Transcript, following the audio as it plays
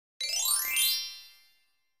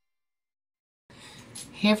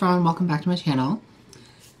Hey everyone, welcome back to my channel.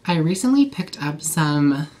 I recently picked up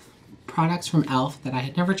some products from e.l.f. that I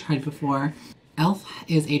had never tried before. e.l.f.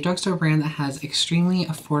 is a drugstore brand that has extremely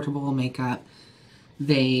affordable makeup.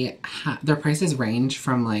 Their prices range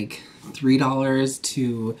from like $3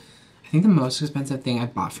 to, I think the most expensive thing I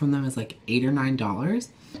bought from them is like $8 or $9.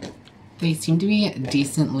 They seem to be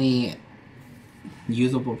decently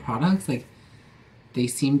usable products. Like, they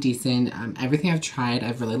seem decent. Everything I've tried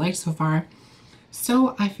I've really liked so far.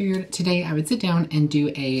 So I figured today I would sit down and do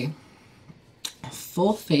a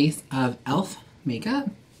full face of e.l.f. makeup.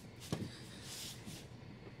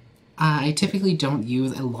 I typically don't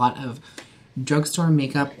use a lot of drugstore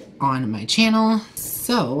makeup on my channel,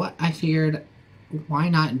 so I figured why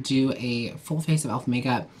not do a full face of e.l.f.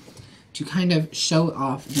 makeup to kind of show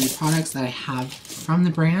off the products that I have from the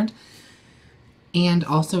brand, and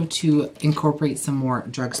also to incorporate some more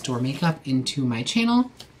drugstore makeup into my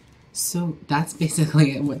channel. So that's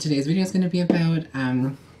basically what today's video is going to be about.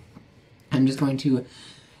 I'm just going to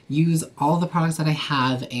use all the products that I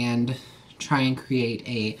have and try and create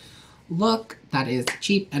a look that is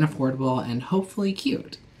cheap and affordable and hopefully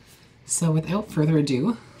cute. So without further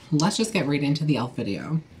ado, let's just get right into the e.l.f.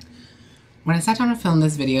 video. When I sat down to film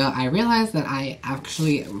this video, I realized that I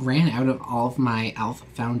actually ran out of all of my e.l.f.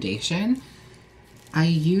 foundation. I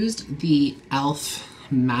used the e.l.f.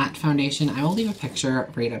 matte foundation. I will leave a picture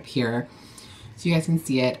right up here so you guys can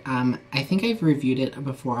see it. I think I've reviewed it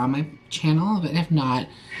before on my channel, but if not,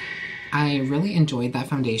 I really enjoyed that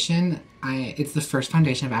foundation. It's the first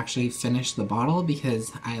foundation I've actually finished the bottle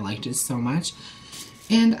because I liked it so much,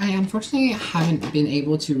 and I unfortunately haven't been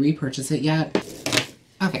able to repurchase it yet.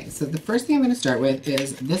 Okay, so the first thing I'm going to start with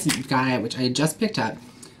is this guy, which I just picked up.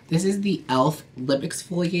 This is the e.l.f. lip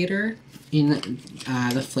exfoliator in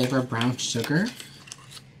the flavor brown sugar.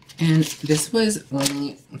 And this was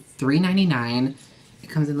only $3.99. It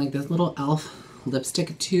comes in like this little e.l.f.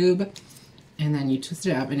 lipstick tube. And then you twist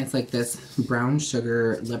it up and it's like this brown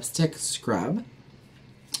sugar lipstick scrub.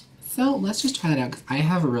 So let's just try it out because I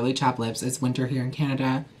have really chapped lips. It's winter here in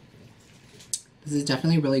Canada. This is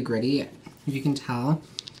definitely really gritty. If you can tell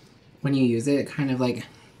when you use it, it kind of like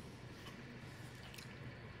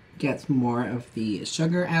gets more of the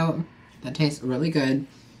sugar out. That tastes really good.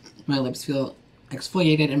 My lips feel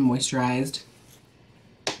exfoliated and moisturized.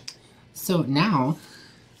 So now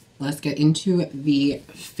let's get into the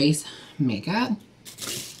face makeup.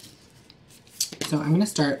 So I'm going to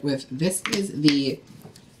start with, this is the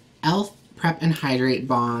e.l.f. Prep and Hydrate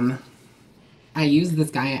Balm. I use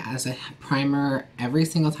this guy as a primer every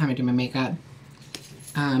single time I do my makeup.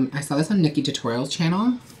 I saw this on Nikki Tutorials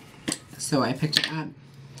channel, so I picked it up.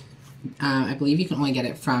 I believe you can only get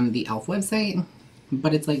it from the e.l.f. website,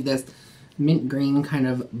 but it's like this mint green kind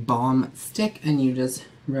of balm stick, and you just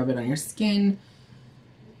rub it on your skin,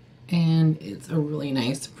 and it's a really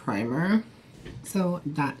nice primer. So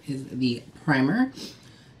that is the primer.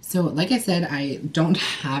 So like I said, I don't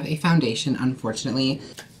have a foundation, unfortunately.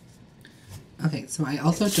 Okay, so I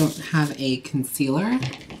also don't have a concealer.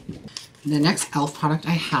 The next e.l.f. product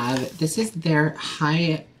I have, this is their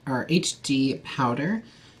high or HD powder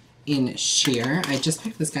in sheer. I just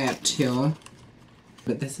picked this guy up too,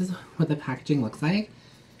 but this is what the packaging looks like.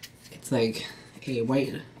 It's like a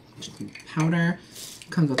white powder.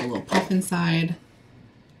 Comes with a little puff inside,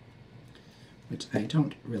 which I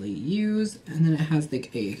don't really use, and then it has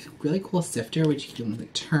like a really cool sifter which you can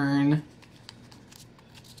like turn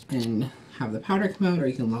and have the powder come out, or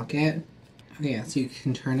you can lock it. Okay, yeah, so you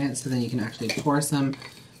can turn it so then you can actually pour some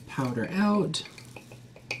powder out.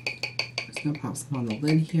 Just gonna pop some on the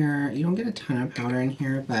lid here. You don't get a ton of powder in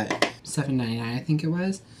here, but $7.99 I think it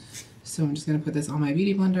was. So I'm just gonna put this on my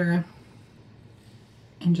beauty blender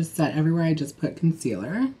and just set everywhere I just put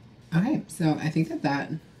concealer. Okay, so I think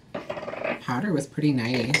that powder was pretty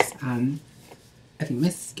nice. I think my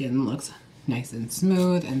skin looks nice and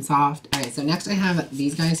smooth and soft. Alright, so next I have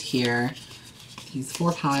these guys here. These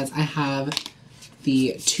 4 palettes. I have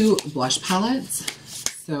the 2 blush palettes.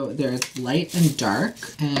 So there's light and dark,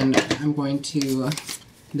 and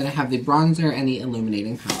then I have the bronzer and the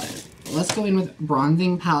illuminating palette. Let's go in with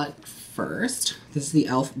bronzing palette first. This is the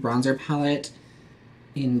e.l.f. bronzer palette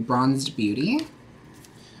in Bronzed Beauty.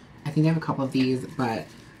 I think I have a couple of these, but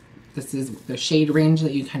this is the shade range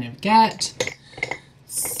that you kind of get.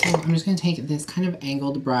 So I'm just going to take this kind of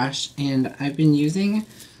angled brush, and I've been using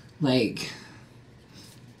like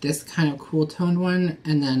this kind of cool toned one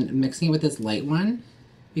and then mixing it with this light one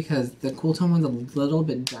because the cool tone one's a little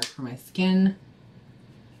bit dark for my skin.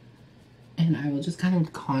 And I will just kind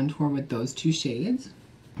of contour with those 2 shades.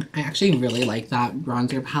 I actually really like that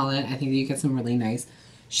bronzer palette. I think that you get some really nice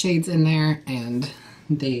shades in there, and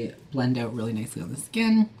they blend out really nicely on the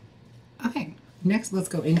skin. Okay, next let's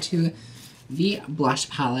go into the blush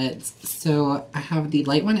palettes. So I have the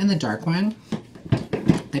light one and the dark one.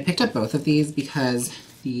 I picked up both of these because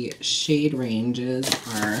the shade ranges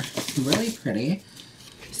are really pretty.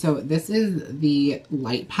 So this is the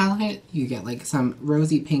light palette. You get like some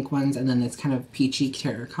rosy pink ones and then this kind of peachy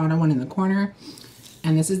terracotta one in the corner.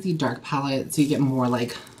 And this is the dark palette, so you get more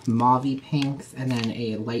like mauve-y pinks and then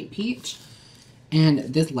a light peach. And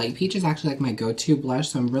this light peach is actually like my go-to blush,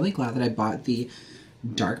 so I'm really glad that I bought the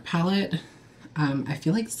dark palette. I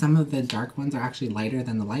feel like some of the dark ones are actually lighter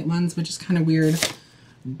than the light ones, which is kind of weird.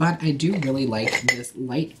 But I do really like this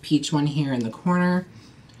light peach one here in the corner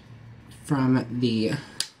from the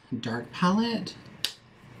dark palette.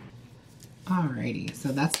 Alrighty, so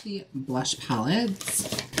that's the blush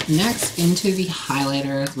palettes. Next, into the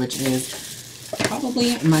highlighters, which is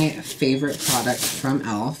probably my favorite product from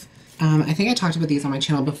e.l.f. I think I talked about these on my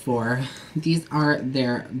channel before. These are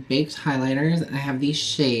their baked highlighters. I have the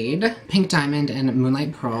shade Pink Diamond and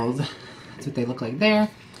Moonlight Pearls. That's what they look like there.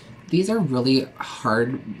 These are really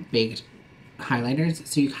hard baked highlighters,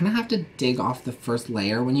 so you kind of have to dig off the first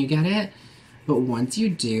layer when you get it. But once you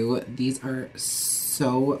do, these are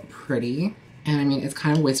so pretty. And I mean, it's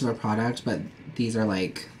kind of a waste of a product, but these are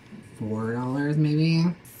like $4 maybe.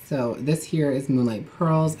 So this here is Moonlight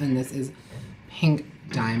Pearls, and this is Pink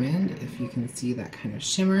Diamond, if you can see that kind of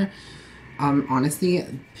shimmer. Honestly,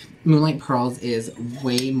 Moonlight Pearls is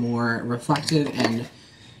way more reflective and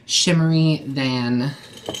shimmery than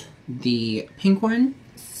the pink one.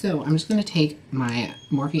 So I'm just going to take my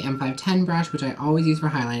Morphe M510 brush, which I always use for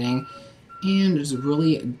highlighting, and just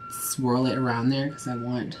really swirl it around there because I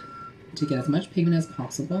want to get as much pigment as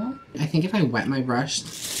possible. I think if I wet my brush,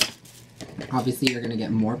 obviously you're going to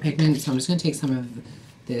get more pigment, so I'm just going to take some of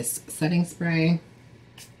this setting spray,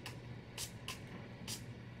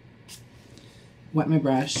 wet my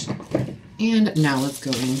brush, and now let's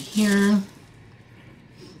go in here.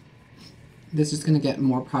 This is going to get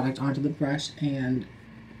more product onto the brush and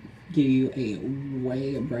give you a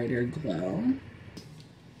way brighter glow.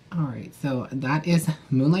 Alright, so that is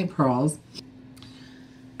Moonlight Pearls.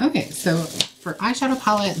 Okay, so for eyeshadow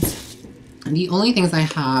palettes, the only things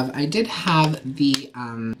I did have the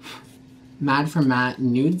Mad for Matte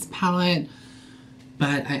Nudes palette,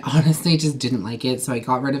 but I honestly just didn't like it, so I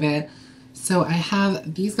got rid of it. So I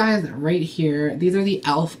have these guys right here. These are the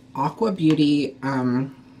e.l.f. Aqua Beauty,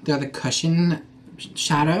 they're the cushion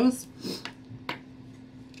shadows.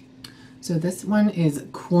 So this one is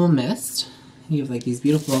Cool Mist. You have like these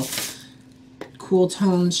beautiful cool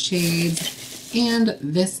toned shades. And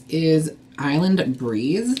this is Island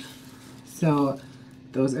Breeze. So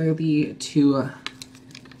those are the two,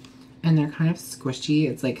 and they're kind of squishy.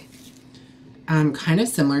 It's like kind of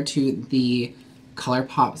similar to the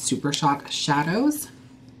ColourPop Super Shock shadows.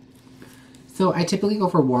 So I typically go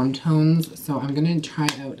for warm tones, so I'm going to try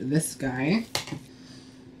out this guy.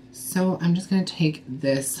 So I'm just going to take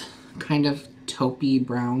this kind of taupey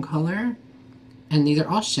brown color, and these are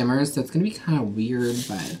all shimmers, so it's going to be kind of weird,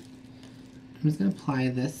 but I'm just going to apply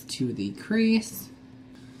this to the crease.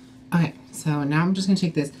 Okay, so now I'm just going to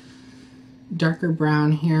take this darker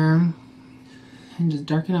brown here and just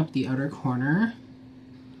darken up the outer corner.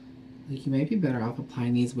 Like, you might be better off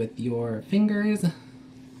applying these with your fingers.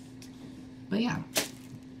 But yeah.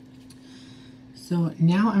 So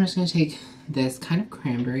now I'm just going to take this kind of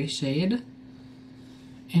cranberry shade,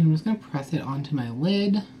 and I'm just going to press it onto my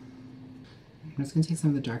lid. I'm just going to take some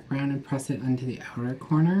of the dark brown and press it onto the outer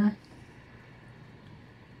corner,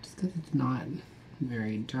 just because it's not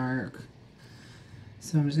very dark.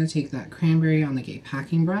 So I'm just going to take that cranberry on like a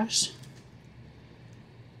packing brush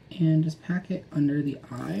and just pack it under the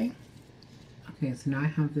eye. Okay, so now I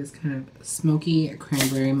have this kind of smoky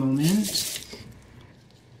cranberry moment.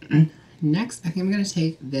 Next, I think I'm going to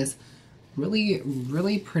take this really,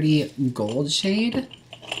 really pretty gold shade,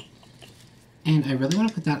 and I really want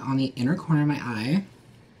to put that on the inner corner of my eye.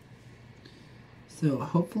 So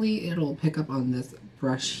hopefully it'll pick up on this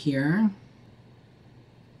brush here.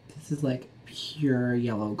 This is like pure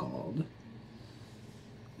yellow gold.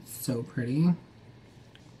 It's so pretty.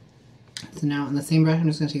 So now on the same brush, I'm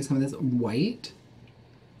just going to take some of this white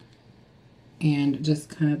and just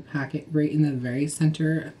kind of pack it right in the very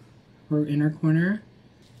center or inner corner.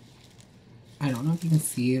 I don't know if you can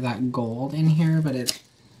see that gold in here, but it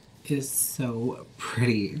is so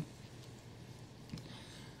pretty.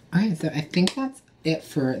 Alright, so I think that's it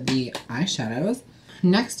for the eyeshadows.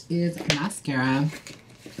 Next is mascara.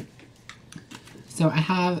 So I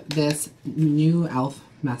have this new e.l.f.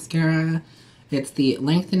 mascara, It's the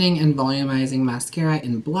Lengthening and Volumizing Mascara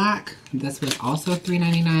in black. This was also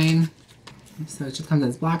 $3.99. So it just comes in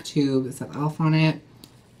this black tube. It says e.l.f. on it.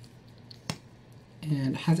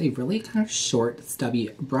 And it has a really kind of short,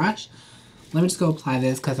 stubby brush. Let me just go apply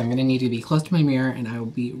this because I'm going to need to be close to my mirror and I will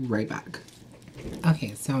be right back.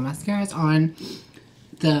 Okay, so mascara is on.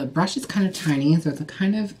 The brush is kind of tiny, so it's a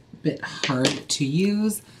kind of bit hard to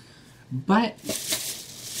use. But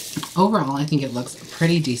overall, I think it looks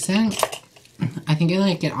pretty decent. I think I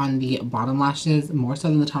like it on the bottom lashes more so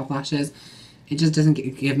than the top lashes. It just doesn't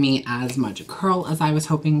give me as much curl as I was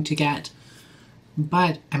hoping to get.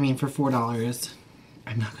 But, I mean, for $4,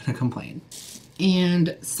 I'm not going to complain.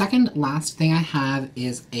 And second last thing I have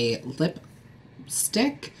is a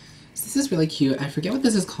lipstick. So this is really cute. I forget what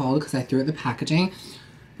this is called because I threw it in the packaging.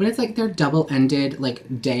 But it's like their double-ended,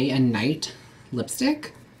 like, day and night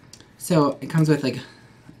lipstick. So it comes with, like,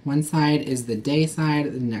 one side is the day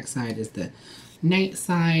side, the next side is the night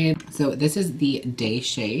side. So this is the day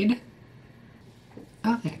shade.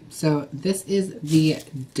 Okay, so this is the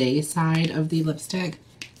day side of the lipstick.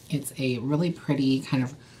 It's a really pretty kind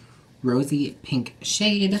of rosy pink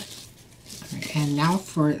shade. All right, and now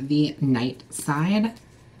for the night side.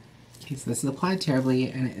 Okay, so this is applied terribly,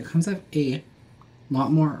 and it comes up a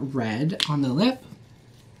lot more red on the lip.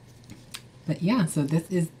 But yeah, so this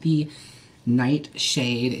is the night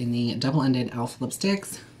shade in the double-ended e.l.f.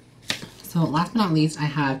 lipsticks. So last but not least, I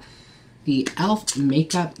have the e.l.f.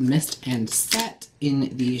 Makeup Mist and Set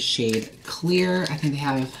in the shade Clear. I think they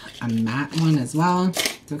have a matte one as well.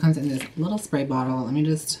 So it comes in this little spray bottle. Let me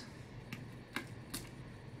just...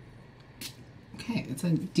 Okay, it's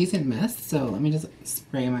a decent mist, so let me just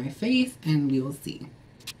spray my face and we will see.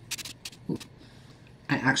 Ooh.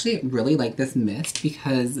 I actually really like this mist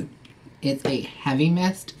because it's a heavy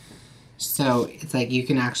mist, so it's like you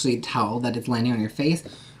can actually tell that it's landing on your face.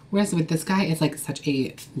 Whereas with this guy, it's like such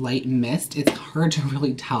a light mist, it's hard to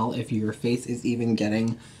really tell if your face is even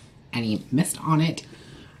getting any mist on it.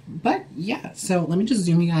 But yeah, so let me just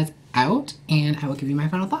zoom you guys out and I will give you my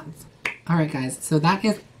final thoughts. Alright guys, so that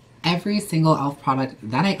is every single e.l.f. product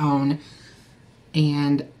that I own,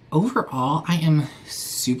 and overall I am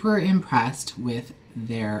super impressed with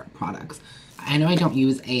their products. I know I don't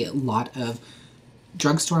use a lot of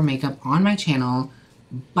drugstore makeup on my channel,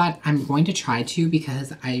 but I'm going to try to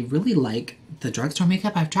because I really like the drugstore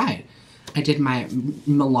makeup I've tried. I did my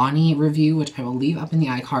Milani review, which I will leave up in the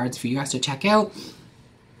iCards for you guys to check out.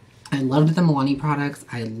 I loved the Milani products.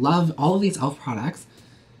 I love all of these e.l.f. products.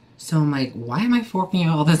 So I'm like, why am I forking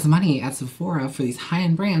out all this money at Sephora for these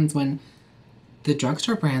high-end brands when the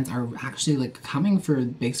drugstore brands are actually like coming for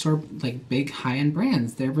big store, like big high-end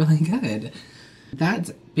brands? They're really good.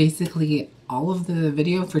 That's basically all of the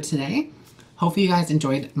video for today. Hopefully you guys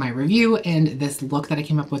enjoyed my review and this look that I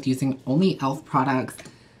came up with using only e.l.f. products,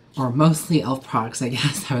 or mostly e.l.f. products, I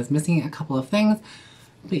guess. I was missing a couple of things.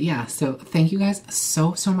 But yeah, so thank you guys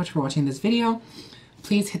so much for watching this video.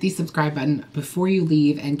 Please hit the subscribe button before you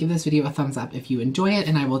leave and give this video a thumbs up if you enjoy it,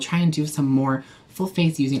 and I will try and do some more full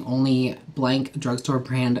face using only blank drugstore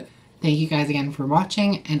brand. Thank you guys again for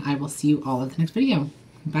watching, and I will see you all in the next video.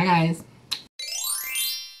 Bye guys!